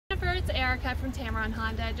Erika from Tameron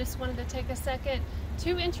Honda. I just wanted to take a second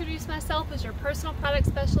to introduce myself as your personal product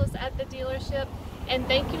specialist at the dealership and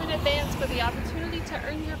thank you in advance for the opportunity to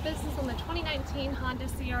earn your business on the 2019 Honda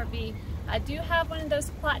CR-V. I do have one of those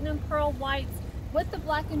platinum pearl whites with the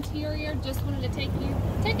black interior. Just wanted to take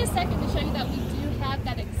a second to show you that we do have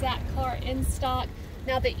that exact car in stock.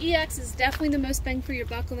 Now the EX is definitely the most bang for your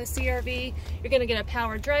buck on the CR-V. You're going to get a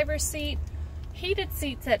power driver's seat, heated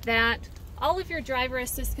seats at that. All of your driver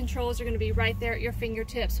assist controls are going to be right there at your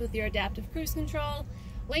fingertips with your adaptive cruise control,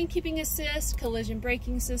 lane keeping assist, collision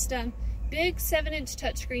braking system, big 7-inch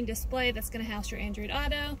touchscreen display that's going to house your Android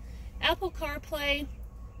Auto, Apple CarPlay,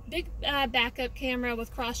 big backup camera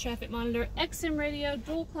with cross-traffic monitor, XM radio,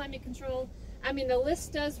 dual climate control. I mean, the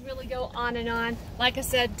list does really go on and on. Like I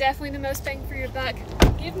said, definitely the most bang for your buck.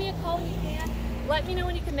 Give me a call when you can. Let me know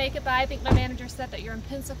when you can make it by. I think my manager said that you're in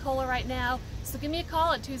Pensacola right now. So give me a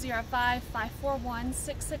call at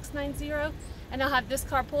 205-541-6690 and I'll have this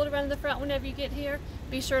car pulled around the front whenever you get here.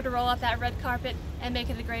 Be sure to roll out that red carpet and make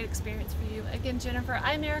it a great experience for you. Again, Jennifer,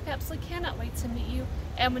 I'm Erika. Absolutely cannot wait to meet you.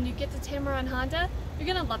 And when you get to Tameron Honda, you're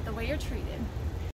going to love the way you're treated.